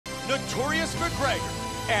notorious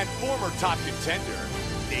McGregor, and former top contender,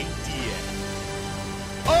 Nate Diaz.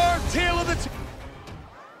 Our tale of the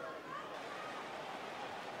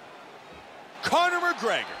Conor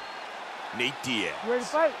McGregor, Nate Diaz. You ready to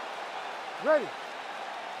fight? Ready.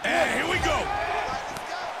 And here we go.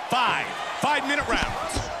 5-minute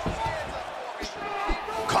rounds.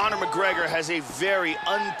 Conor McGregor has a very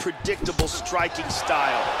unpredictable striking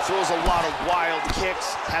style. Throws a lot of wild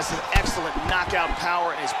kicks, has an excellent knockout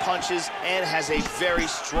power in his punches, and has a very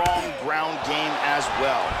strong ground game as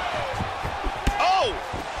well. Oh!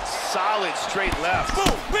 Solid straight left.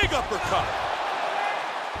 Boom! Big uppercut.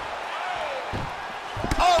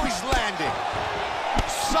 Oh, he's landing.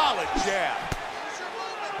 Solid jab.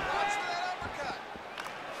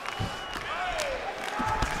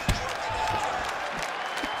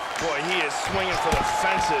 Boy, he is swinging for the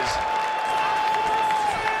fences.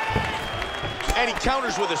 And he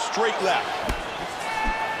counters with a straight left.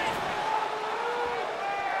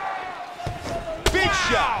 Big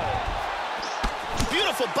shot.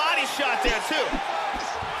 Beautiful body shot there, too.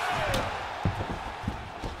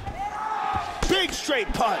 Big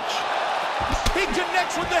straight punch. He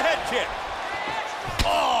connects with the head kick.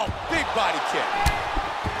 Oh, big body kick.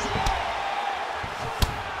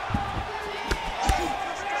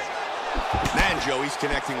 Man, Joe, he's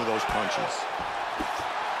connecting with those punches.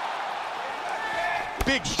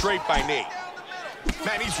 Big straight by Nate.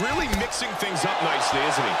 Man, he's really mixing things up nicely,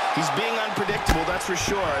 isn't he? He's being unpredictable, that's for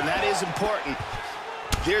sure, and that is important.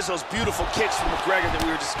 Here's those beautiful kicks from McGregor that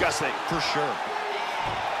we were discussing. For sure.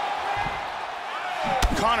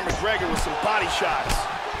 Conor McGregor with some body shots.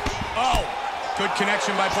 Oh, good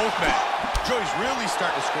connection by both men. Joey's really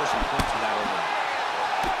starting to score some points with that over.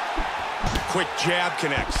 Quick jab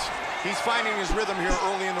connects. He's finding his rhythm here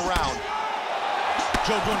early in the round.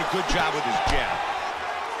 Joe doing a good job with his jab.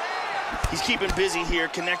 He's keeping busy here,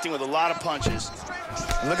 connecting with a lot of punches.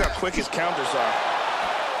 And look how quick his counters are.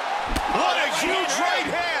 What a huge right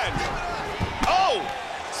hand! Oh!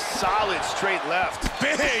 Solid straight left.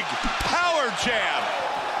 Big power jab.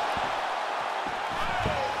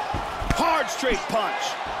 Hard straight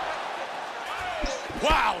punch.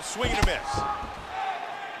 Wow, swing and a miss.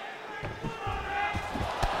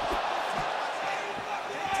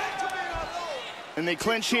 And they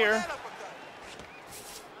clinch here.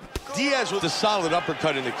 Diaz with a solid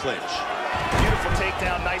uppercut in the clinch. Beautiful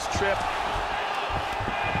takedown, nice trip.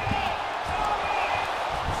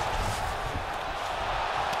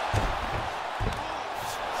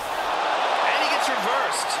 And he gets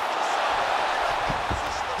reversed.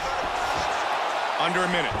 Under a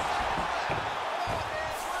minute.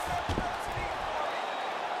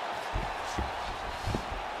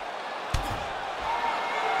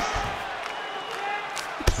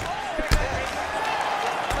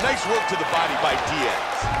 Nice work to the body by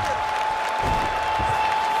Diaz.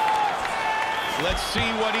 Let's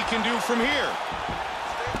see what he can do from here.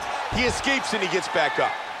 He escapes and he gets back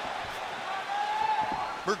up.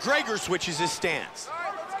 McGregor switches his stance.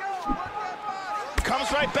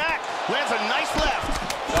 Comes right back. Lands a nice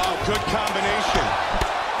left. Oh, good combination.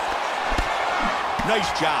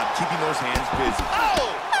 Nice job keeping those hands busy.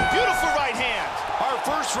 Oh, beautiful right hand. Our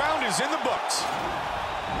first round is in the books.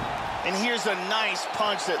 And here's a nice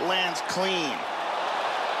punch that lands clean.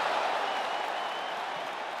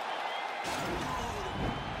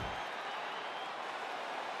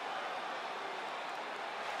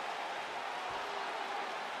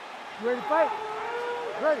 You ready to fight?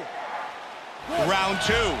 Ready. Round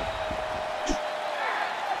two.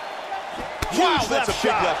 Wow, that's a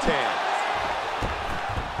big left hand.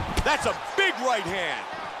 That's a big right hand.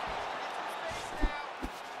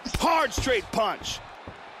 Hard straight punch.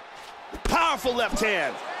 Powerful left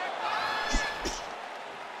hand.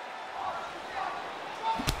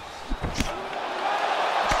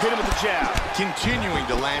 Hit him with the jab. Continuing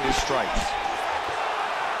to land his strikes.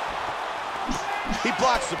 He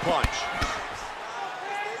blocks the punch.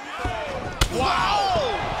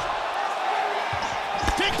 Wow!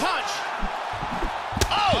 Big punch.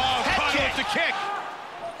 Oh, head kick. The kick.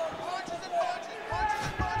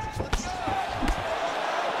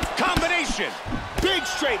 Combination. Big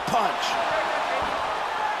straight punch.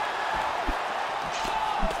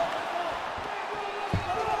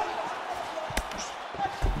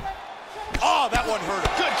 Oh, that one hurt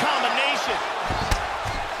him. Good combination.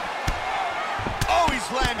 Oh,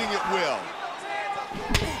 he's landing at will.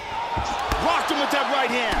 Rocked him with that right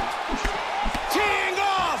hand. Teeing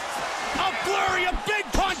off. A flurry of big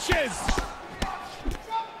punches.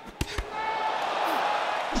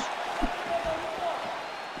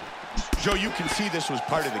 Joe, you can see this was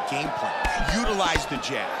part of the game plan. Utilize the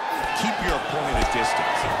jab. Keep your opponent at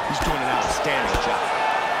distance. He's doing an outstanding job.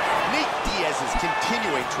 Diaz is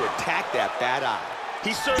continuing to attack that bad eye.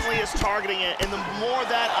 He certainly is targeting it, and the more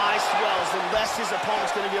that eye swells, the less his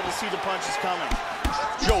opponent's going to be able to see the punches coming.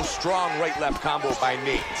 Joe, strong right-left combo by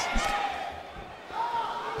Nate.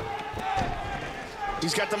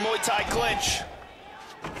 He's got the Muay Thai clinch.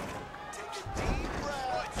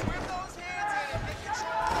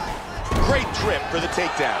 Great trip for the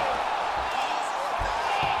takedown.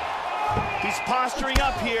 He's posturing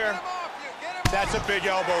up here. That's a big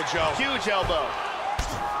elbow, Joe. Huge elbow.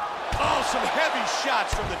 Oh, some heavy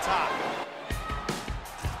shots from the top.